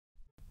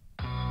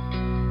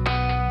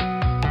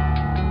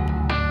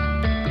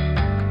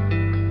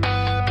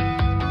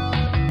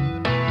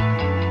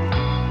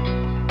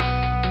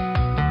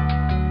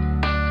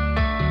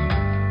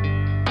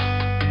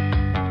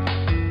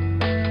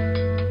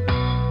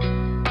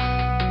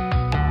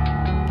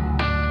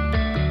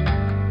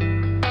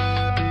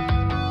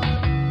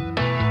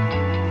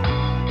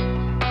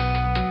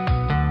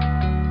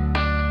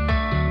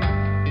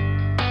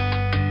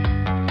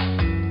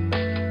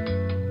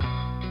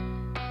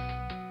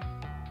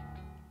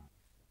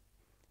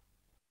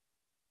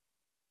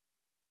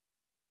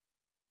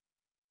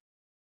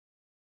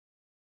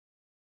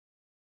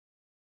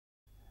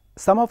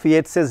Some of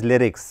Yeats's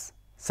lyrics,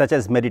 such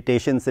as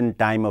Meditations in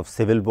Time of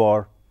Civil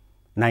War,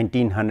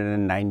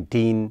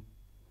 1919,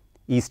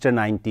 Easter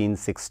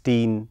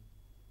 1916,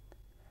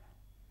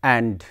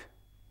 and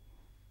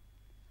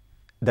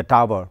The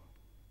Tower,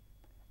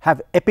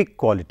 have epic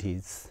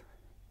qualities.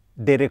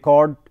 They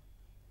record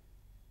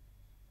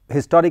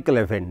historical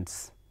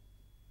events,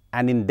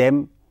 and in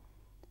them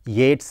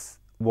Yeats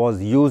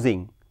was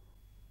using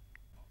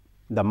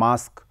the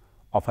mask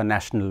of a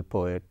national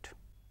poet.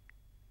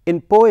 In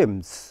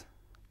poems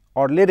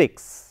or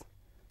lyrics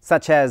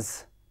such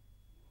as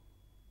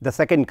The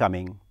Second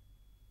Coming,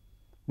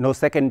 No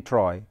Second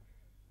Troy,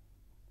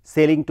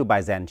 Sailing to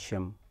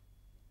Byzantium,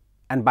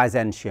 and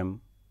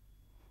Byzantium,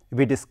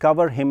 we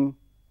discover him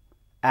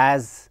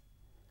as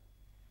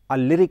a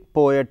lyric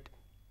poet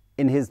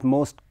in his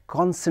most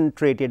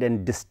concentrated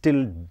and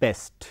distilled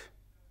best.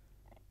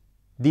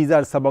 These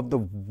are some of the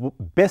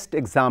best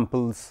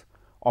examples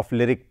of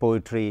lyric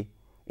poetry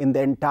in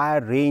the entire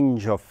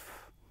range of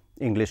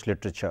English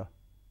literature.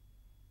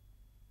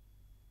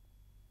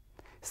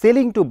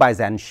 Sailing to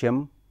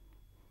Byzantium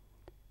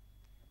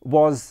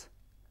was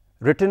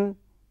written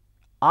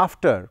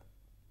after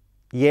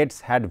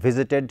Yeats had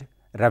visited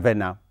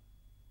Ravenna,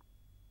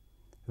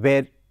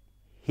 where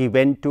he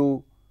went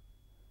to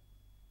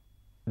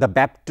the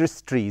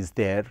baptistries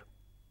there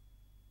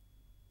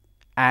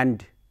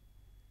and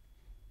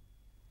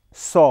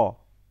saw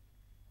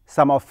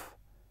some of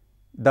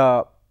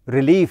the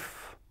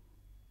relief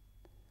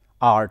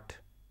art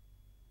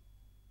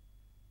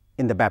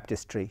in the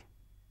baptistry,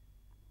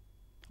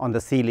 on the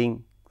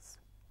ceilings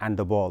and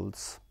the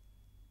walls.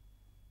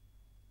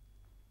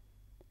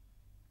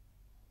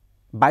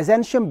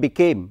 Byzantium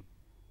became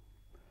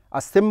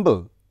a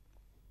symbol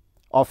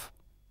of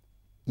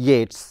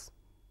Yeats,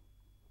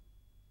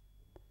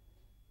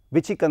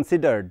 which he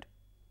considered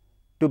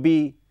to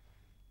be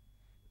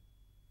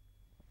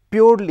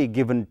purely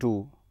given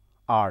to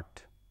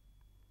art,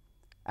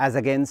 as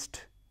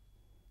against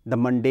the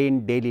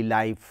mundane daily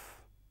life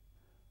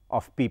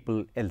of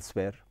people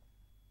elsewhere.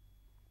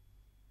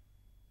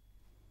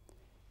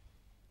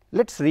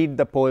 Let us read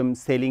the poem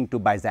Sailing to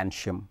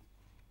Byzantium.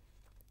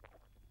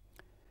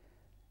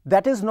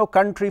 That is no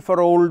country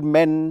for old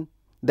men,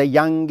 the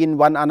young in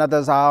one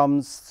another's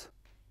arms,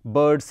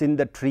 birds in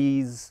the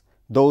trees,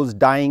 those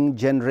dying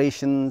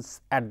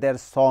generations at their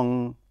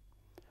song,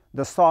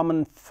 the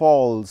salmon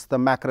falls, the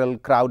mackerel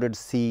crowded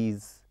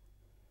seas,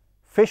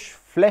 fish,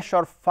 flesh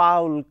or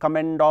fowl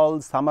commend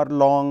all summer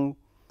long,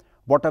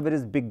 whatever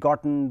is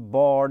begotten,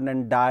 born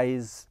and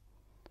dies,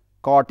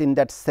 caught in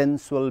that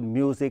sensual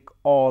music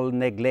all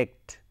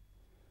neglect,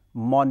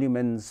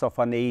 monuments of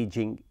an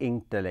aging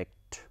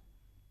intellect.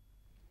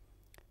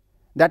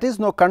 That is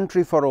no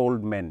country for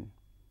old men.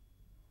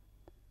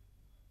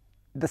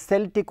 The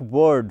Celtic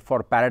word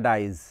for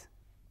paradise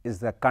is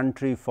the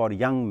country for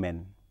young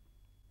men,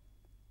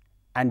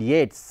 and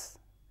Yeats,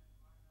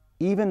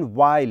 even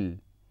while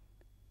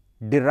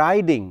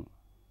deriding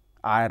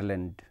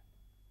Ireland,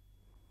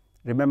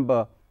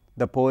 remember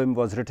the poem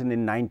was written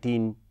in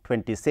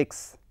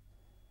 1926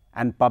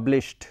 and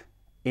published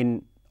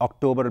in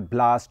October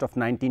blast of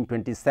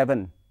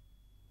 1927.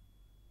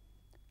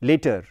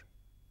 Later,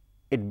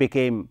 it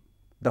became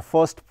the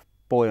first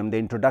poem, the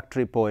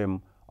introductory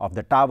poem of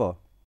The Tower.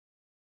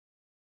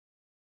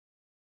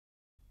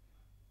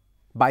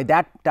 By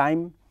that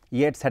time,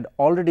 Yeats had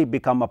already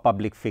become a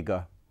public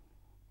figure.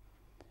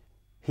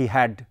 He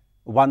had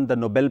won the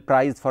Nobel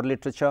Prize for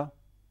Literature.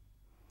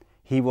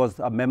 He was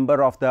a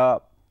member of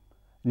the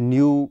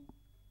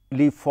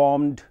newly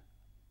formed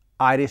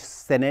Irish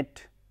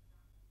Senate,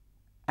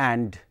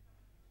 and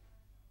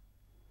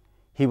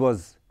he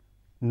was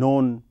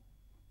known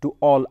to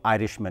all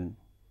Irishmen.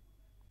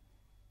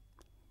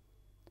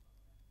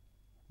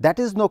 That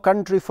is no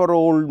country for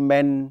old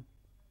men,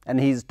 and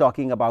he is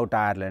talking about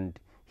Ireland.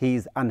 He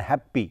is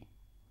unhappy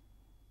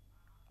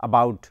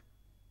about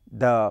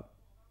the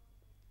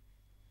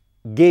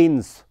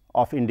gains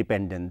of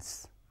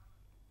independence.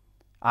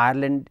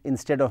 Ireland,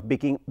 instead of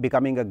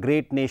becoming a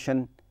great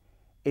nation,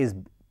 is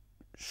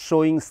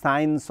showing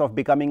signs of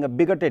becoming a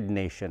bigoted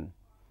nation,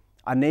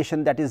 a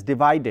nation that is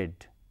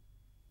divided,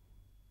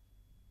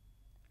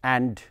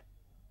 and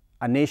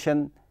a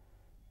nation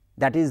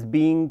that is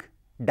being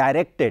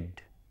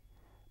directed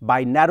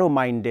by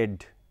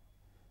narrow-minded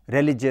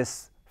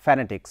religious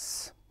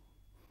fanatics.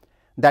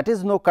 That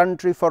is no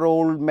country for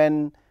old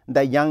men,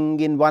 the young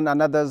in one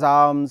another's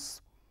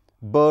arms,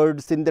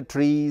 birds in the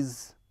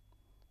trees,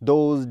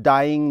 those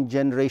dying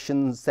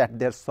generations at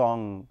their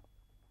song.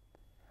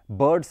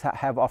 Birds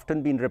have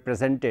often been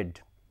represented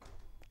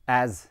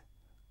as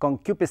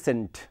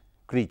concupiscent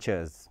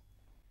creatures.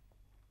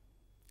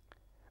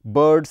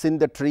 Birds in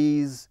the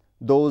trees,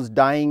 those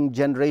dying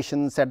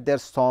generations at their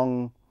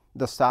song,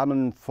 the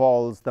salmon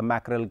falls, the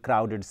mackerel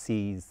crowded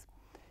seas.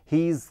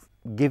 He is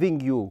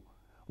giving you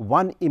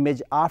one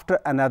image after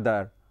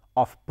another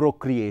of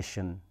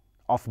procreation,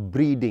 of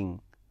breeding,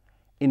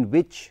 in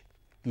which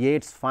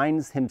Yeats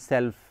finds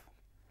himself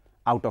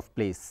out of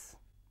place.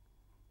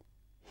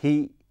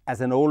 He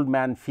as an old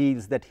man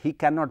feels that he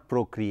cannot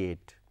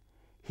procreate,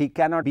 he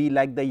cannot be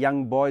like the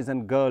young boys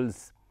and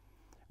girls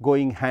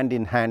going hand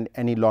in hand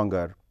any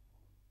longer.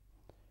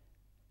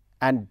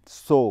 And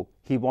so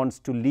he wants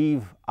to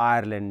leave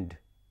Ireland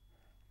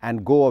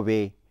and go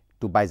away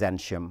to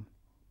Byzantium.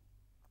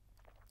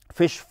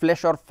 Fish,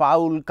 flesh or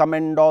fowl,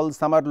 commend all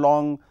summer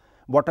long,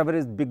 whatever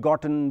is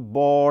begotten,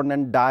 born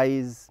and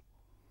dies.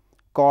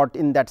 Caught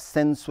in that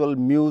sensual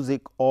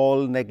music,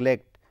 all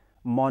neglect,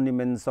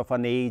 monuments of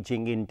an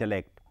aging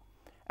intellect.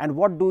 And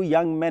what do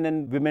young men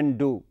and women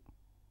do?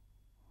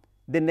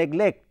 They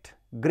neglect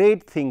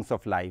great things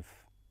of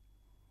life.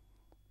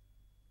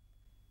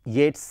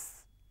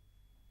 Yeats,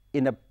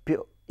 in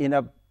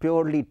a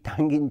purely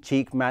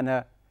tongue-in-cheek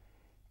manner,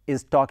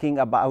 is talking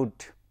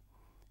about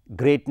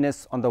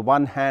greatness on the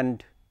one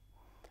hand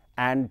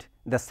and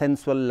the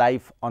sensual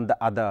life on the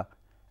other,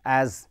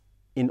 as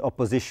in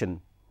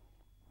opposition,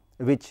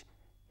 which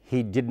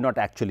he did not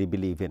actually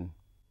believe in.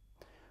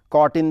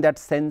 Caught in that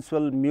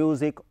sensual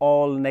music,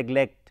 all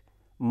neglect,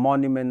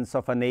 monuments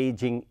of an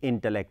aging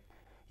intellect.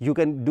 You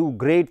can do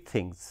great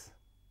things.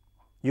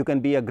 You can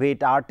be a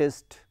great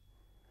artist,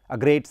 a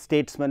great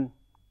statesman.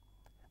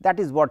 That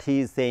is what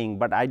he is saying,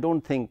 but I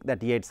don't think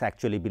that Yeats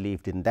actually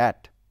believed in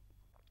that.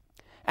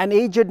 An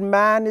aged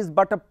man is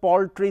but a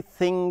paltry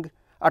thing,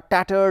 a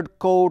tattered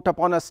coat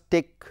upon a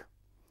stick,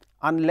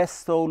 unless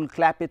soul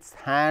clap its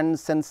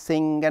hands and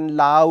sing, and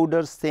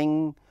louder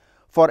sing,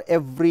 for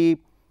every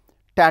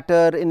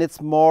tatter in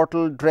its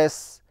mortal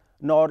dress,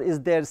 nor is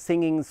there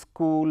singing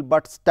school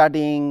but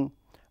studying,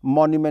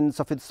 monuments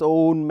of its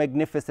own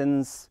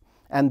magnificence,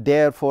 and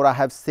therefore I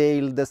have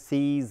sailed the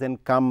seas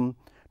and come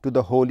to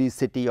the holy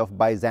city of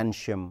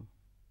Byzantium.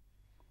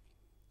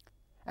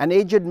 An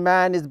aged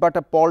man is but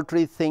a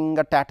paltry thing,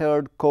 a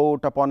tattered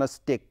coat upon a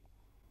stick.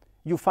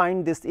 You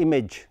find this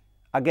image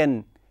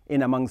again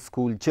in among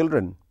school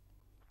children.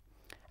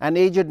 An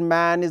aged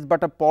man is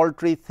but a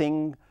paltry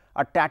thing,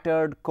 a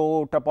tattered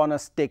coat upon a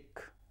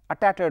stick. A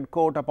tattered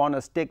coat upon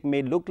a stick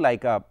may look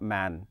like a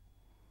man.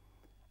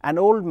 An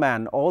old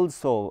man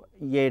also,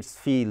 Yeats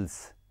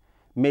feels,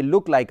 may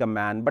look like a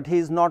man, but he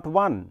is not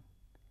one.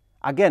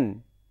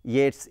 Again,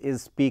 Yeats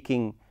is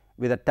speaking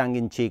with a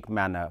tongue-in-cheek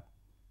manner.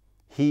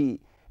 When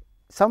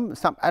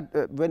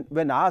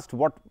asked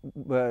what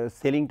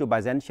sailing to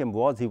Byzantium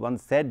was, he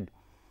once said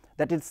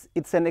that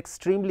it's an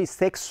extremely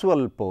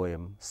sexual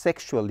poem.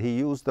 Sexual, he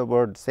used the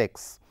word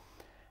sex.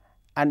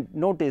 And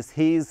notice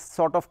he is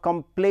sort of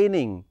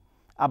complaining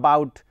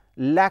about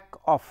lack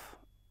of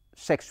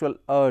sexual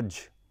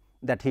urge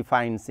that he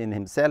finds in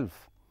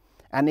himself.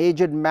 An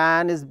aged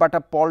man is but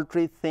a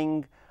paltry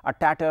thing, a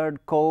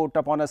tattered coat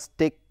upon a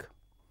stick,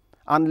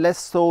 unless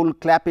soul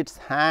clap its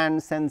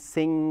hands and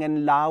sing,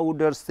 and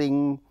louder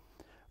sing,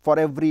 for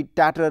every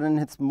tatter in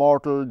its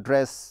mortal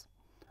dress,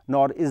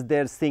 nor is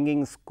there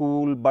singing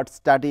school but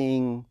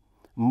studying,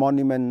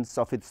 monuments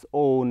of its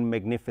own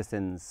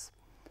magnificence.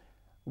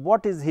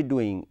 What is he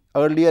doing?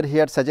 Earlier he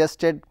had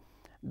suggested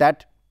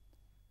that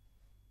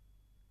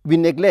we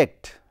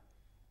neglect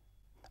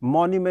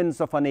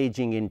monuments of an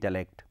aging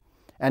intellect,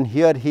 and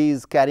here he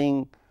is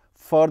carrying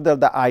further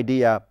the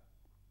idea,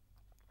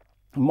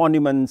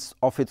 monuments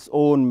of its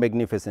own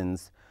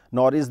magnificence,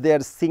 nor is there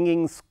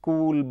singing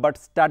school but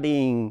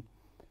studying,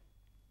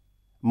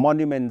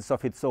 monuments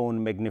of its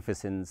own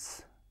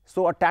magnificence.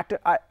 So,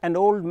 an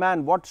old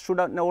man, what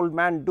should an old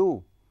man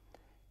do?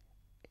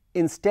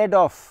 Instead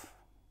of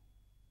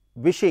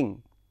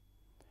wishing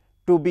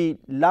to be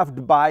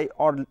loved by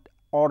or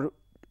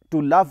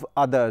to love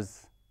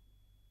others,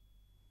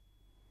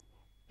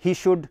 he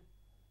should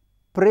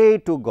pray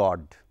to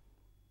God.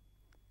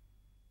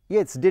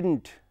 Yeats did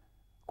not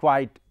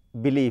quite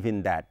believe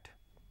in that.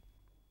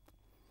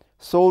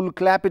 Soul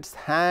clap its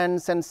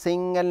hands and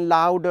sing, and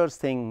louder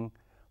sing,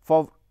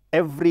 for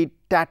every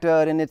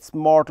tatter in its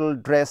mortal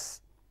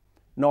dress,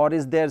 nor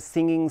is there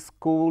singing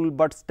school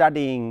but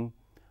studying,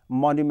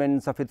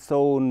 monuments of its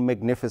own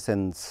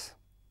magnificence.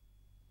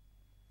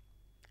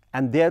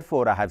 And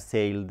therefore I have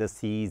sailed the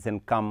seas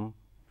and come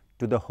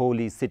to the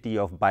holy city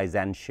of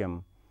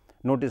Byzantium.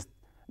 Notice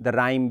the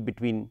rhyme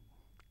between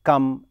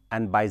come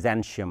and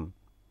Byzantium.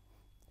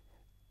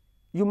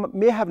 You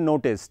may have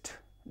noticed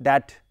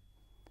that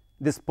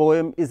this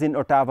poem is in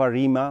ottava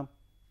rima,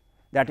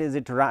 that is,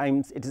 it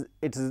rhymes,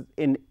 it is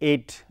in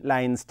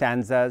 8-line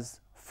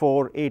stanzas,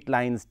 4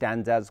 8-line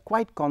stanzas,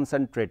 quite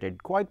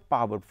concentrated, quite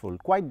powerful,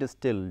 quite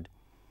distilled,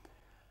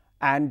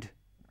 and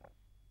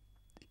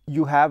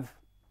you have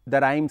the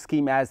rhyme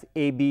scheme as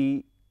A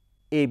B,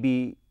 A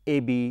B, A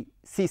B,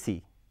 C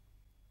C.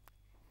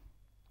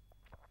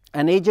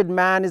 An aged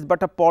man is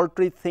but a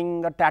paltry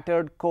thing, a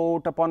tattered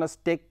coat upon a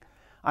stick,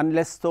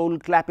 unless soul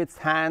clap its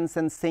hands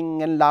and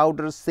sing, and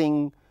louder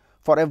sing,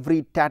 for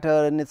every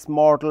tatter in its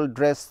mortal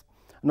dress,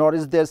 nor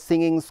is there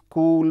singing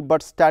school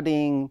but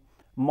studying,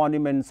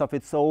 monuments of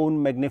its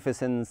own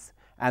magnificence,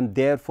 and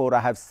therefore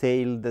I have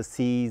sailed the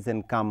seas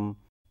and come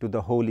to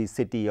the holy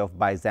city of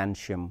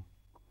Byzantium.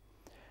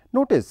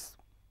 Notice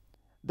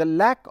the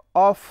lack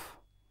of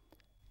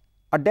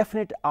a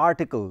definite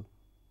article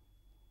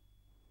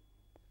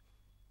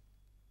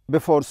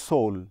before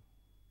soul,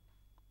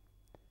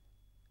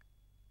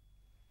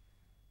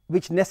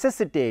 which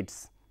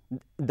necessitates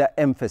the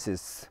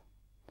emphasis.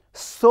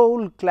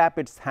 Soul clap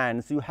its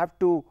hands. You have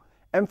to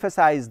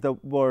emphasize the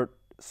word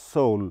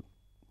soul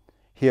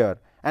here.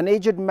 An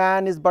aged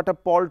man is but a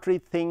paltry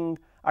thing,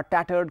 a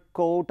tattered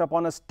coat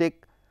upon a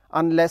stick,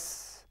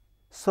 unless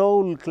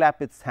soul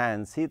clap its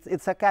hands.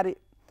 It's a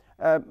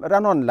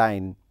run-on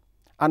line.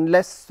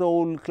 Unless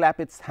soul clap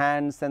its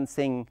hands and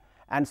sing.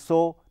 And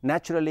so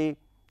naturally,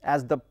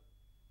 as the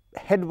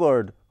head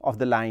word of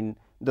the line,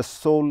 the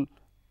soul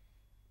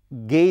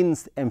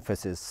gains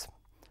emphasis.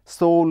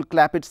 Soul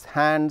clap its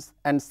hands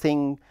and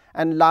sing,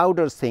 and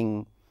louder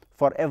sing,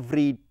 for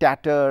every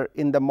tatter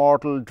in the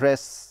mortal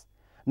dress.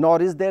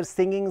 Nor is there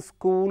singing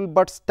school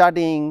but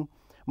studying,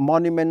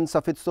 monuments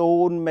of its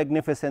own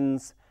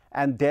magnificence,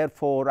 and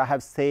therefore I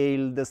have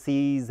sailed the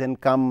seas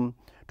and come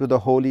to the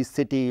holy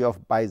city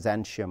of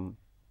Byzantium.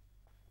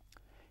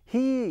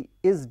 He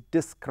is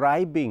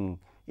describing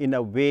in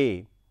a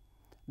way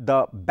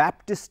the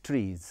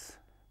baptistries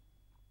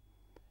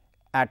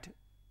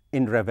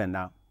in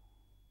Ravenna,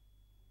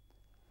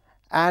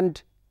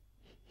 and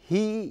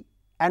the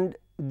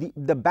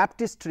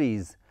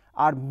baptistries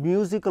are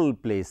musical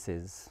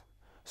places.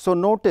 So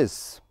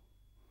notice,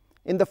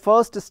 in the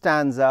first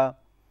stanza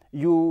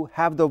you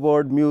have the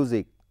word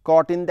music,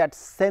 caught in that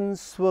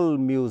sensual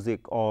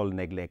music all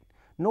neglect.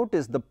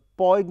 Notice the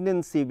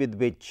poignancy with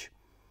which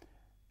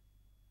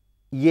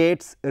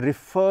Yeats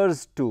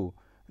refers to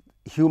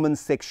human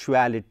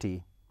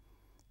sexuality.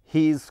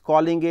 He is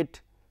calling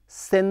it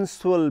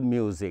sensual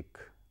music.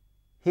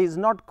 He is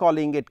not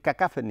calling it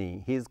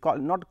cacophony. He is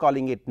not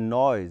calling it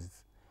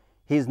noise.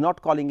 He is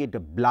not calling it a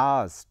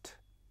blast.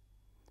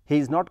 He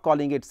is not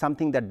calling it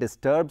something that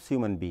disturbs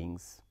human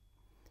beings.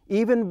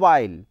 Even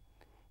while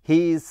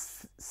he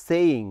is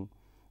saying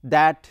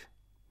that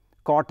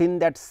caught in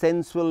that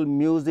sensual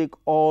music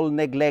all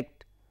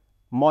neglect,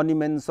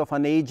 monuments of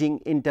an aging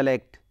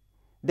intellect,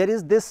 there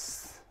is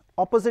this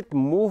opposite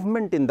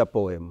movement in the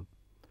poem.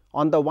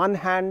 On the one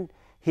hand,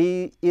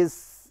 he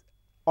is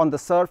on the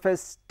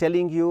surface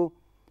telling you,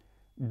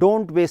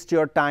 don't waste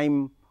your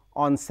time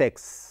on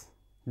sex,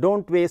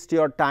 don't waste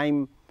your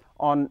time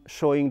on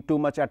showing too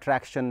much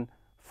attraction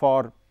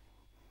for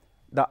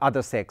the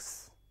other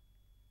sex,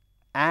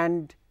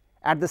 and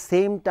at the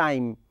same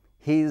time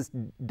he is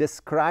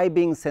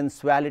describing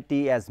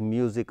sensuality as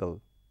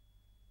musical.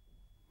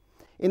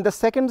 In the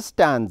second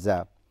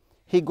stanza,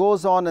 he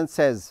goes on and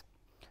says,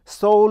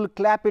 soul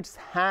clap its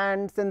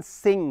hands and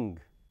sing.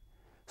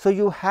 So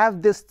you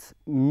have this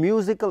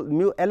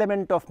musical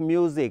element of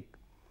music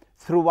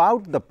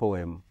throughout the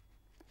poem,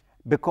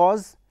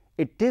 because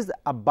it is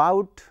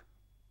about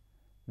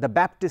the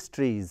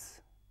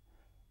baptistries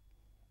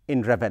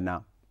in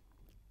Ravenna.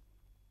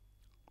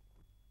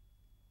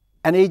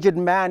 An aged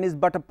man is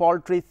but a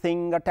paltry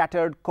thing, a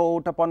tattered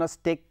coat upon a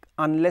stick,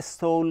 unless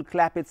soul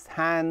clap its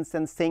hands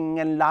and sing,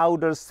 and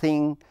louder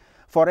sing,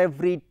 for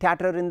every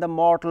tatter in the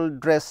mortal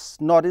dress.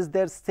 Nor is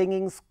there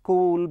singing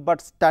school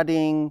but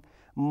studying,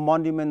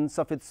 monuments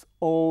of its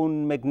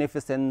own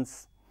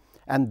magnificence,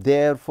 and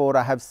therefore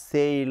I have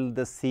sailed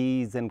the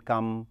seas and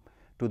come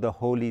to the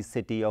holy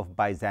city of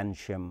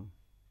Byzantium.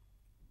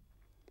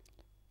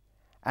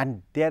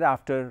 And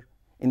thereafter,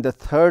 in the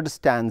third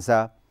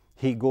stanza,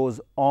 he goes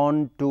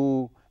on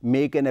to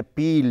make an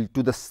appeal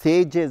to the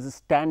sages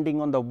standing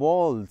on the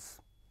walls.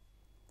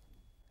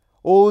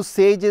 O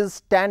sages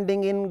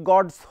standing in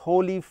God's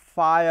holy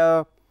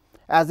fire,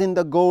 as in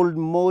the gold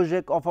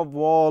mosaic of a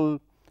wall,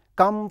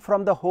 come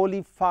from the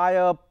holy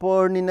fire,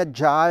 burn in a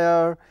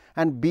gyre,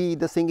 and be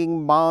the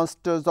singing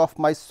masters of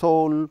my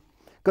soul.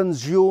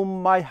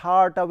 Consume my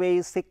heart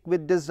away sick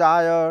with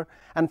desire,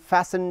 and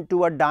fasten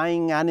to a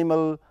dying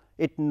animal,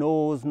 it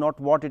knows not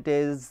what it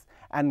is,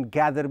 and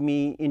gather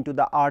me into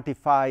the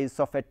artifice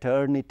of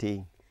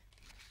eternity.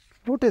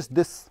 Notice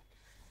this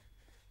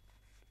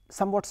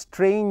somewhat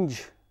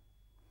strange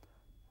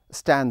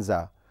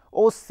stanza.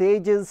 O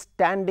sages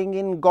standing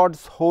in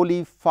God's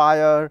holy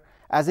fire,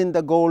 as in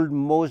the gold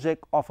mosaic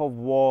of a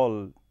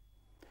wall.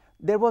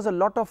 There was a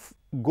lot of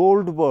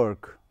gold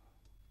work.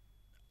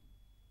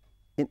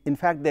 In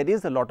fact, there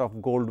is a lot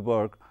of gold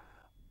work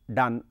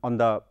done on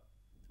the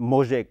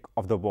mosaic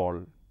of the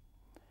wall,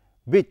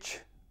 which,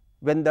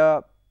 when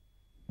the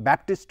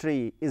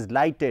baptistry is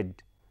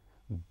lighted,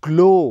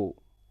 glow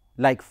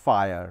like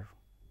fire.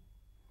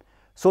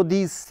 So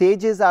these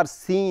sages are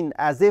seen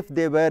as if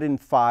they were in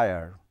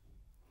fire.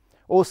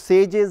 O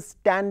sages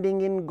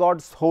standing in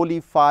God's holy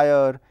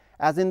fire,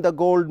 as in the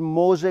gold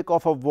mosaic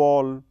of a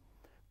wall,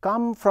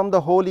 come from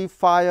the holy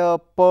fire,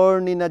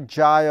 burn in a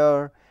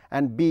gyre,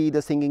 and be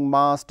the singing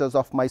masters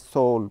of my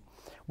soul.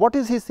 What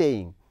is he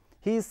saying?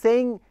 He is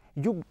saying,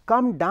 you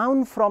come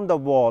down from the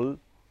wall,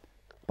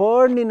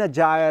 burn in a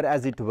gyre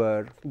as it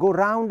were, go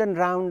round and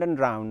round and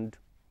round,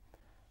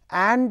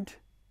 and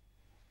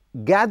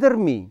gather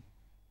me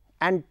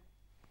and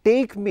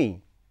take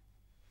me,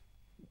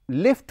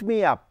 lift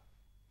me up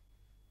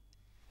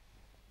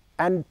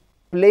and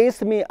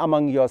place me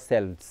among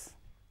yourselves.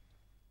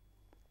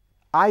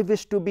 I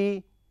wish to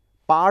be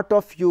part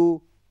of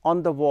you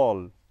on the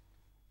wall.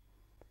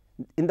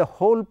 In the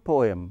whole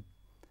poem,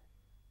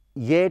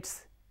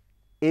 Yeats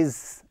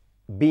is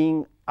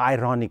being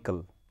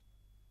ironical.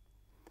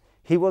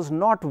 He was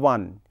not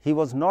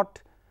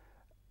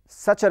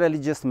such a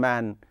religious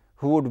man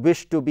who would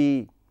wish to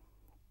be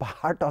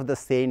part of the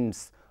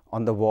saints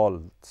on the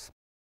walls.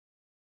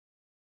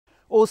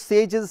 O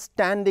sages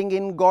standing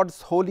in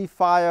God's holy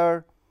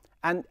fire,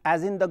 and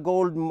as in the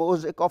gold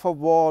mosaic of a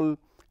wall,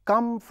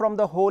 come from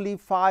the holy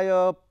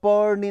fire,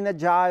 burn in a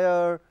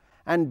gyre,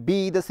 and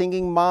be the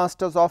singing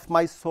masters of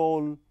my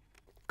soul.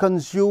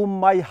 Consume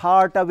my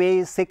heart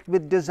away sick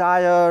with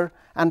desire,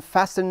 and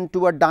fasten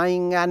to a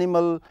dying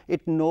animal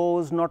it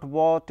knows not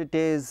what it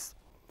is.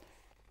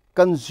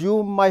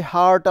 Consume my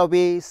heart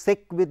away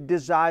sick with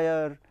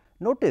desire.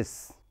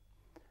 Notice,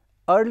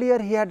 earlier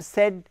he had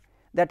said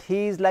that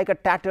he is like a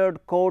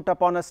tattered coat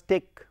upon a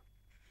stick.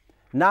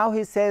 Now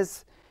he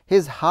says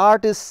his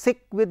heart is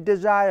sick with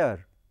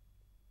desire.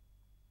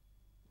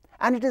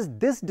 And it is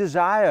this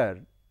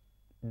desire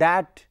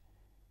that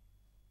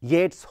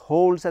Yeats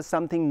holds as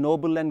something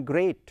noble and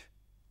great.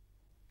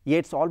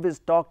 Yeats always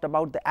talked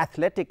about the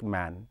athletic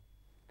man.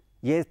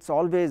 Yeats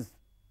always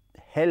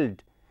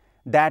held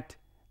that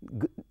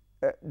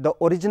the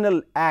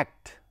original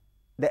act,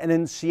 the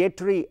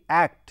enunciatory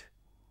act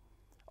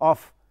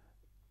of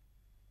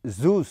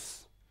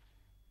Zeus,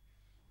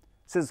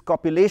 his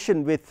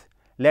copulation with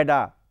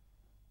Leda,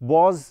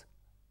 was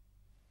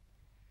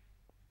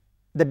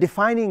the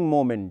defining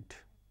moment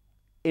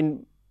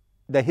in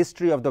the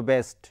history of the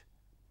West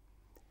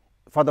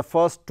for the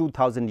first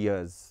 2000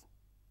 years,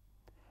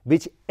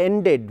 which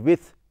ended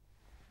with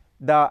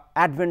the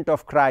advent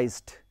of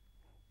Christ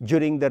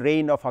during the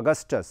reign of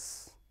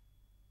Augustus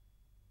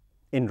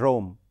in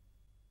Rome.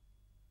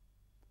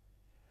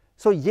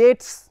 So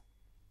Yeats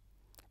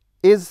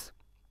is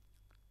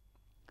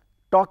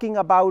talking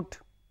about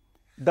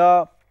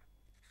the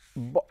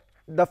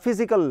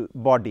physical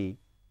body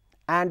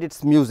and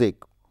its music.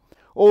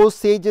 O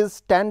sages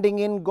standing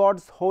in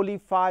God's holy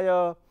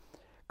fire,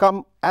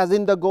 come as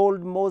in the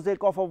gold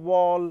mosaic of a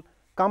wall,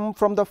 come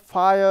from the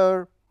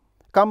fire,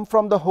 come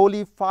from the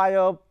holy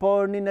fire,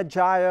 burn in a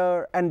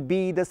gyre, and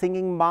be the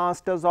singing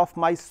masters of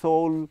my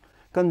soul.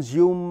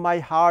 Consume my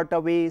heart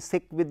away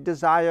sick with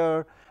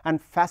desire, and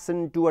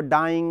fasten to a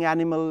dying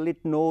animal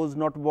it knows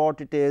not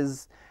what it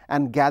is,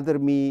 and gather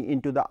me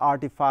into the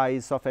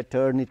artifice of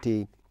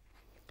eternity.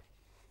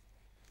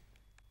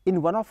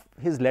 In one of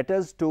his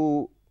letters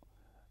to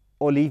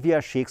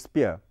Olivia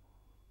Shakespeare,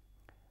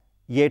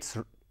 Yeats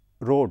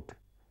wrote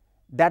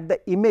that the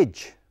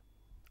image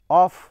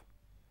of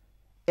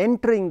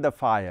entering the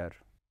fire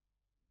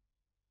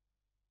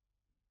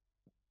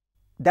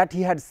that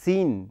he had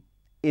seen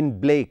in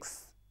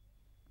Blake's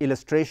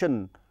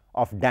illustration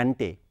of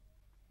Dante,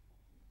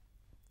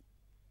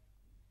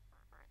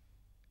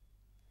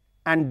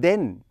 and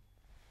then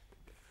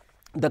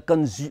the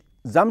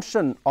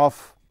consumption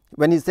of,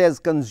 when he says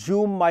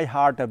consume my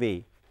heart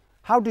away,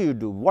 how do you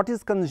do? What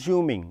is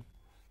consuming?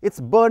 It's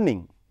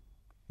burning.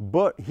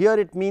 Here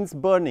it means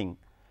burning.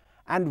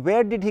 And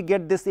where did he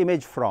get this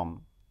image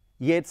from?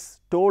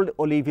 Yeats told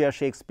Olivia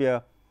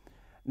Shakespeare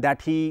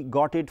that he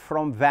got it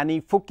from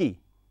Vanni Fucci.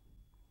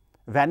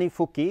 Vanni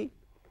Fucci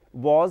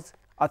was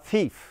a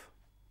thief,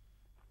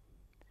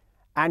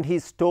 and he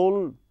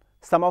stole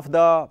some of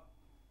the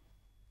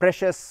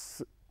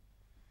precious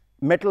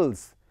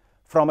metals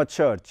from a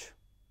church,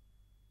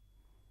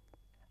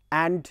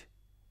 and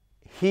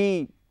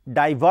he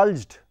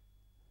divulged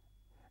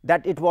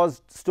that it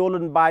was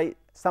stolen by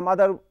some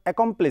other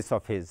accomplice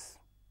of his,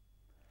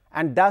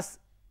 and thus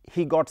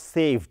he got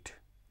saved.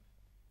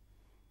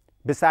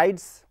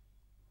 Besides,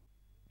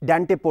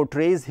 Dante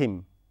portrays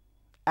him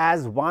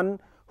as one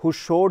who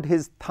showed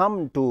his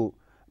thumb to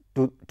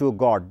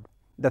God.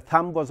 The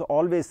thumb was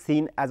always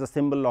seen as a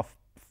symbol of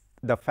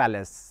the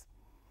phallus,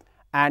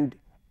 and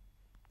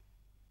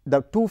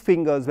the two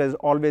fingers were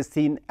always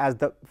seen as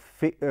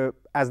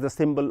the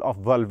symbol of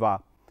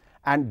vulva,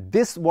 and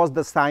this was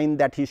the sign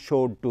that he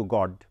showed to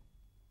God.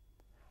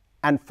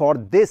 And for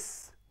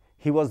this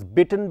he was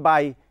bitten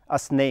by a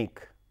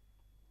snake.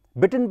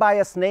 Bitten by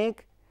a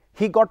snake,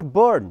 he got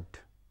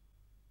burnt.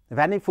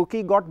 Vanni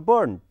Fucci got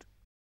burnt,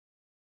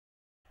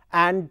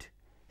 and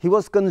he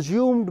was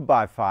consumed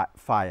by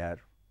fire.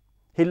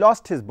 He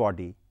lost his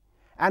body,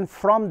 and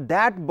from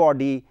that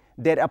body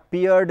there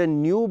appeared a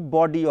new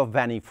body of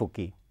Vanni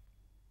Fucci.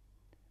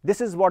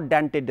 This is what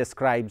Dante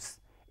describes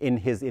in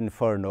his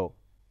Inferno.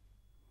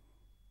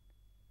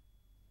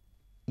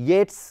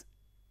 Yeats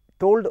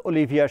told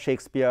Olivia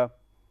Shakespeare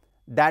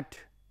that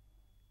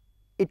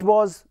it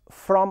was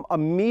from a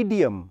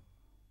medium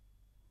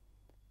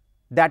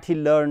that he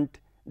learnt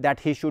that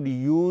he should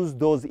use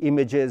those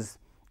images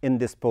in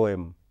this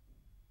poem.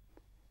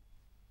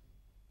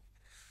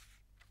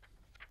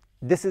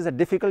 This is a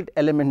difficult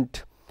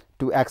element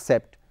to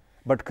accept,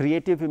 but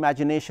creative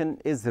imagination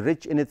is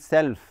rich in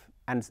itself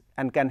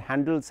and can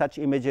handle such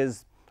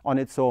images on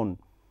its own.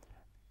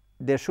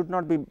 There should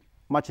not be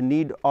much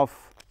need of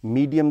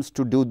mediums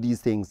to do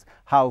these things.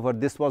 However,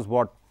 this was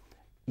what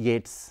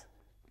Yeats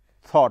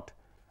thought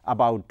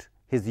about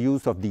his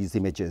use of these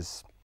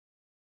images.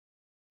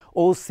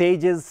 O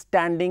sages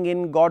standing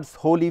in God's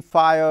holy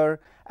fire,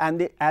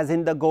 and as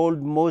in the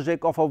gold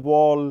mosaic of a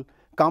wall,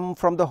 come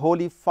from the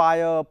holy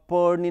fire,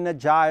 burn in a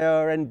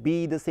gyre, and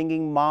be the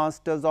singing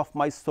masters of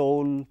my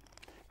soul.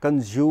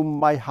 Consume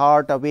my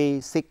heart away,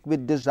 sick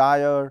with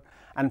desire,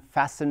 and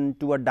fasten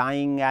to a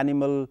dying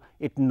animal,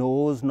 it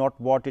knows not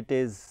what it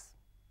is.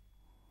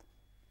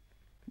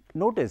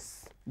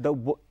 Notice the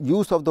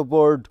use of the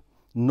word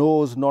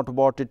knows not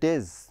what it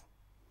is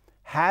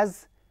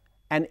has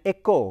an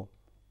echo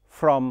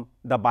from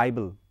the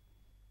Bible.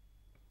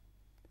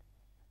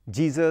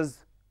 Jesus,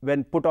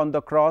 when put on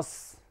the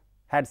cross,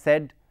 had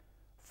said,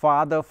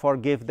 Father,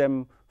 forgive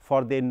them,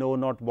 for they know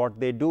not what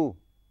they do.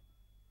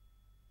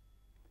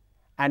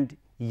 And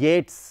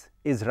Yeats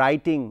is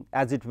writing,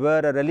 as it were,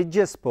 a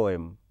religious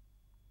poem.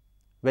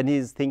 When he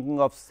is thinking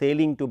of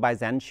sailing to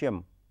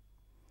Byzantium,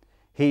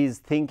 he is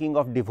thinking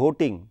of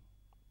devoting,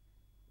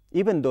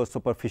 even though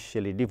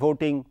superficially,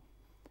 devoting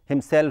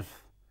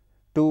himself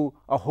to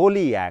a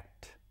holy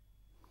act.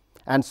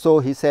 And so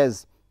he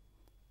says,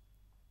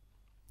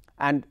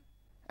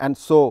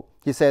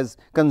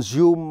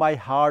 consume my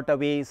heart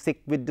away,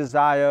 sick with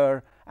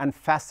desire, and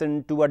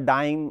fasten to a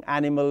dying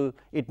animal,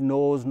 it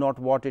knows not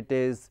what it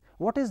is.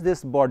 What is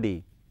this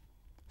body?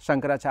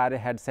 Shankaracharya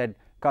had said,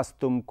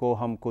 Kastum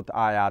koham kut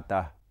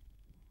ayata.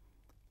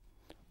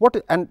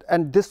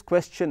 And this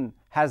question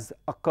has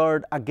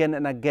occurred again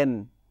and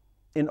again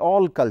in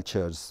all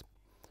cultures.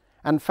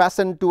 And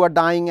fasten to a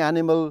dying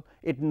animal,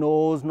 it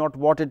knows not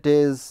what it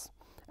is,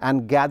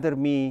 and gather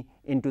me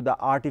into the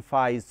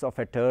artifice of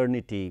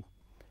eternity.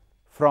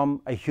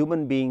 From a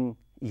human being,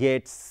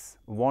 Yeats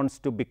wants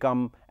to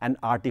become an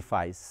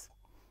artifice.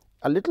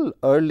 A little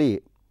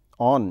early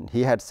on,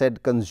 he had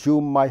said,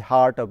 consume my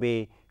heart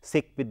away,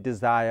 sick with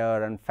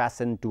desire, and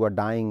fasten to a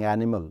dying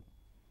animal.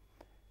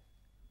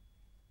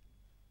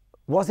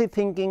 Was he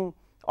thinking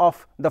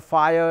of the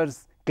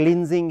fires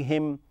cleansing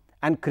him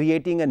and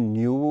creating a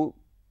new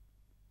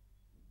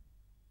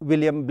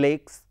William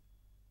Blake's,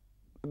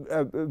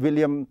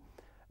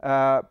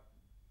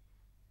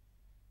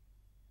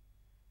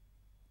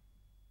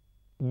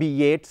 B.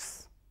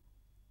 Yeats?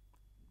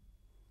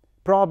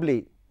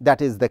 Probably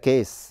that is the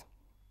case.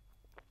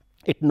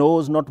 It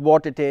knows not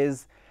what it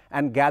is,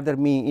 and gather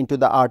me into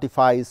the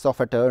artifice of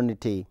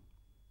eternity.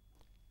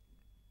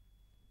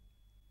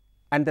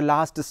 And the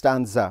last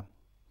stanza,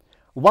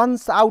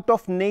 once out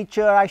of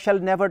nature I shall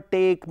never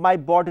take my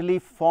bodily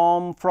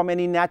form from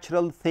any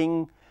natural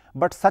thing,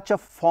 but such a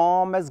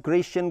form as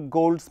Grecian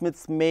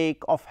goldsmiths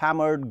make of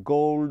hammered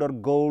gold or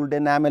gold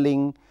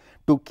enameling,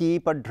 to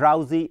keep a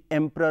drowsy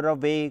emperor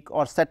awake,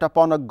 or set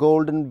upon a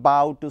golden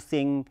bough to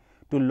sing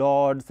to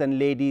lords and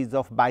ladies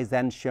of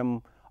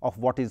Byzantium of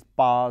what is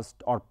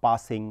past or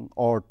passing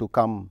or to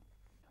come.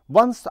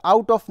 Once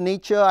out of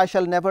nature I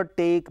shall never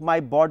take my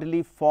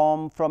bodily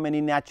form from any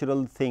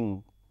natural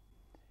thing.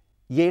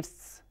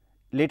 Yeats,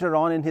 later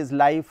on in his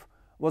life,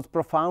 was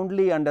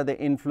profoundly under the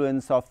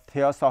influence of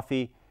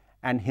theosophy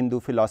and Hindu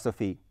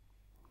philosophy.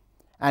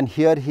 And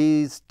here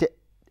he is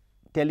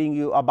telling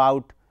you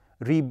about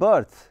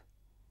rebirth.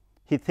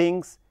 He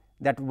thinks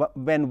that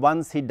when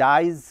once he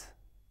dies,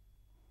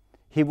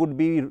 he would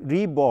be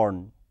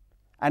reborn.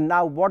 And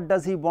now what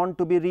does he want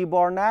to be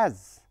reborn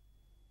as?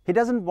 He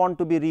doesn't want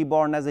to be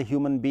reborn as a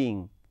human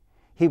being.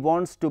 He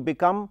wants to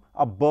become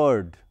a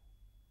bird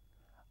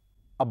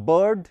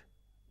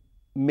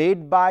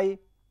made by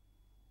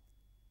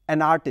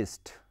an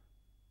artist,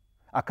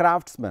 a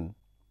craftsman.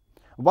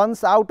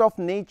 Once out of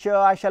nature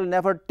I shall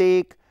never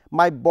take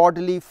my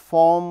bodily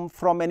form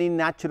from any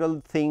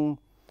natural thing,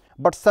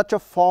 but such a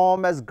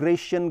form as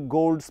Grecian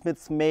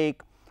goldsmiths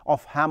make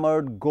of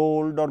hammered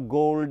gold or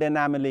gold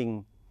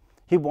enameling.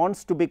 He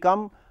wants to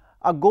become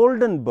a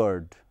golden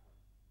bird,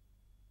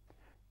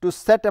 to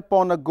set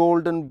upon a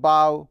golden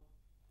bough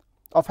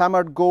of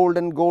hammered gold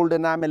and gold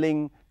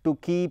enameling, to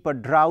keep a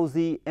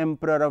drowsy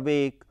emperor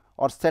awake,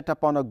 or set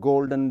upon a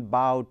golden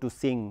bough to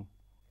sing.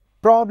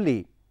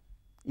 Probably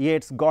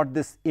Yeats got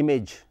this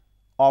image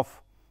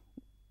of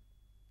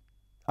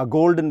a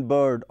golden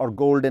bird or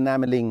gold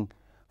enameling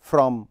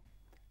from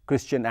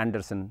Christian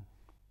Andersen.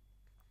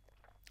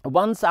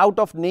 Once out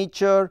of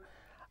nature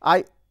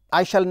I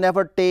shall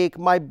never take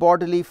my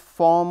bodily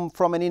form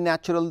from any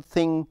natural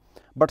thing,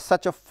 but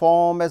such a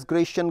form as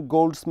Grecian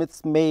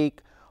goldsmiths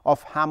make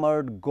of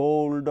hammered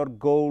gold or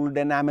gold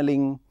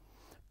enameling,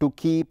 to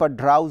keep a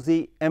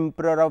drowsy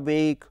emperor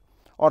awake,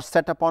 or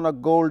set upon a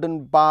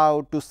golden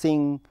bough to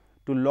sing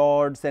to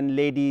lords and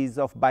ladies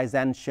of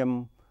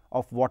Byzantium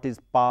of what is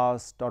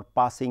past or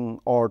passing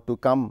or to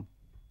come.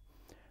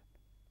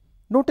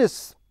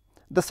 Notice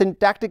the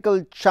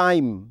syntactical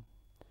chime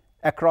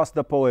across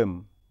the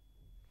poem,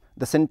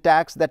 the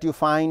syntax that you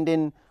find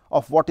in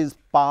of what is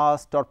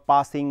past or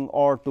passing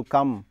or to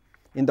come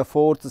in the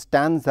fourth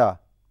stanza,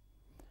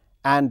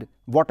 and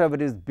whatever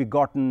is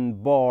begotten,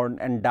 born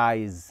and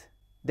dies.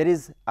 there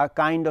is a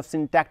kind of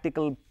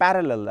syntactical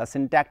parallel, a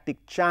syntactic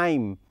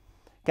chime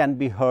can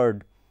be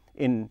heard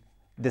in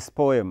this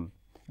poem.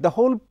 The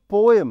whole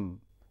poem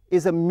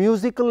is a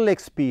musical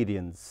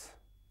experience.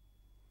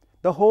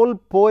 The whole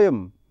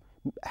poem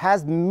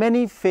has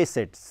many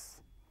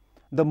facets.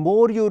 The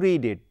more you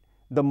read it,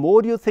 the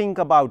more you think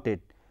about it,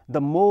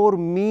 the more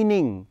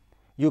meaning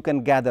you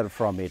can gather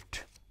from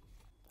it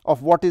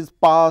of what is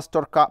past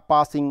or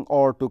passing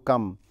or to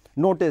come.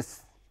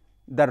 Notice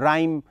the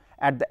rhyme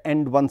at the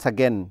end once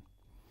again,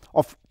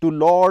 of to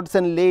lords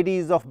and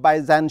ladies of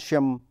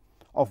Byzantium,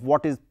 of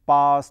what is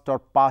past or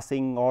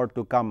passing or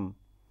to come.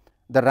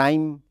 The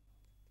rhyming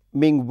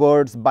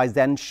words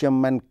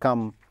Byzantium and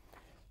come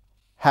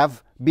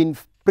have been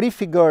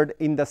prefigured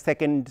in the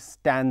second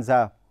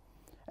stanza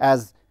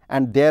as,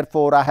 and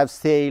therefore I have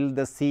sailed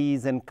the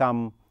seas and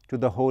come to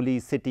the holy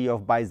city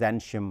of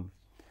Byzantium.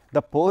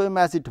 The poem,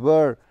 as it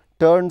were,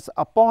 turns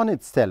upon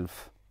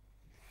itself,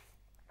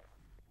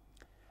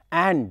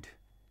 and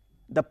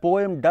the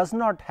poem does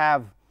not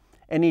have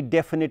any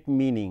definite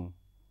meaning.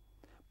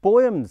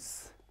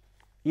 Poems,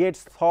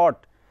 Yeats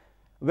thought,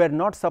 were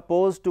not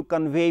supposed to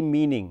convey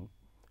meaning.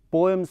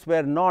 Poems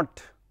were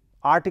not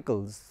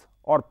articles,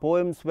 or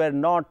poems were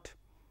not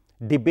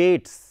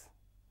debates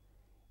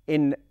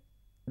in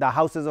the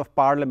Houses of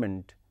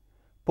Parliament.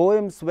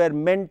 Poems were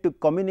meant to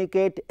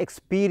communicate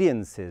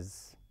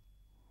experiences,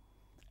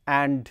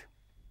 and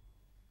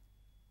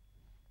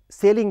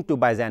Sailing to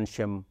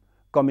Byzantium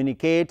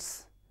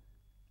communicates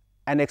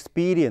an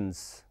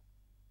experience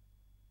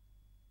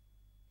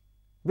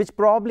which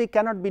probably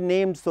cannot be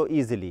named so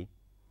easily,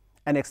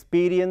 an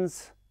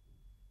experience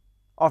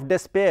of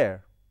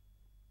despair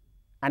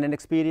and an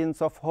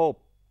experience of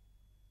hope,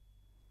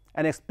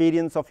 an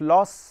experience of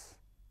loss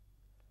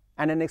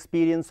and an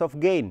experience of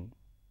gain,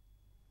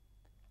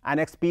 an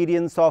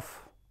experience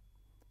of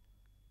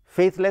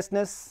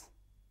faithlessness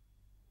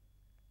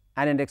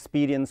and an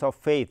experience of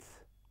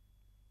faith,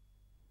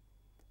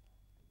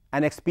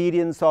 an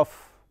experience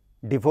of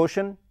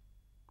devotion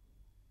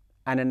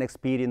and an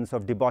experience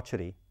of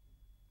debauchery,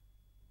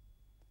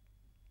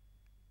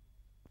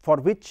 for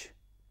which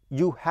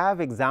you have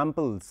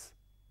examples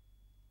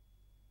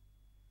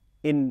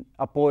in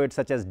a poet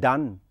such as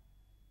Donne,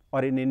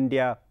 or in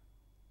India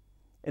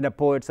in a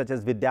poet such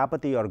as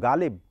Vidyapati or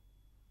Ghalib.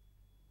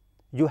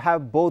 You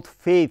have both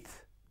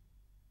faith,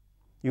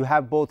 you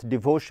have both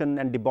devotion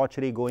and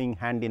debauchery going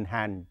hand in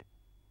hand,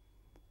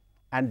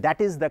 and that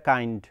is the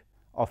kind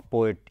of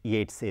poet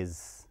Yeats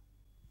is.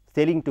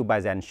 Sailing to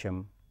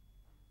Byzantium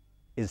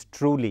is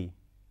truly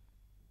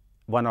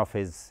one of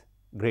his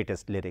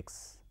greatest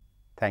lyrics.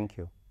 Thank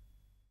you.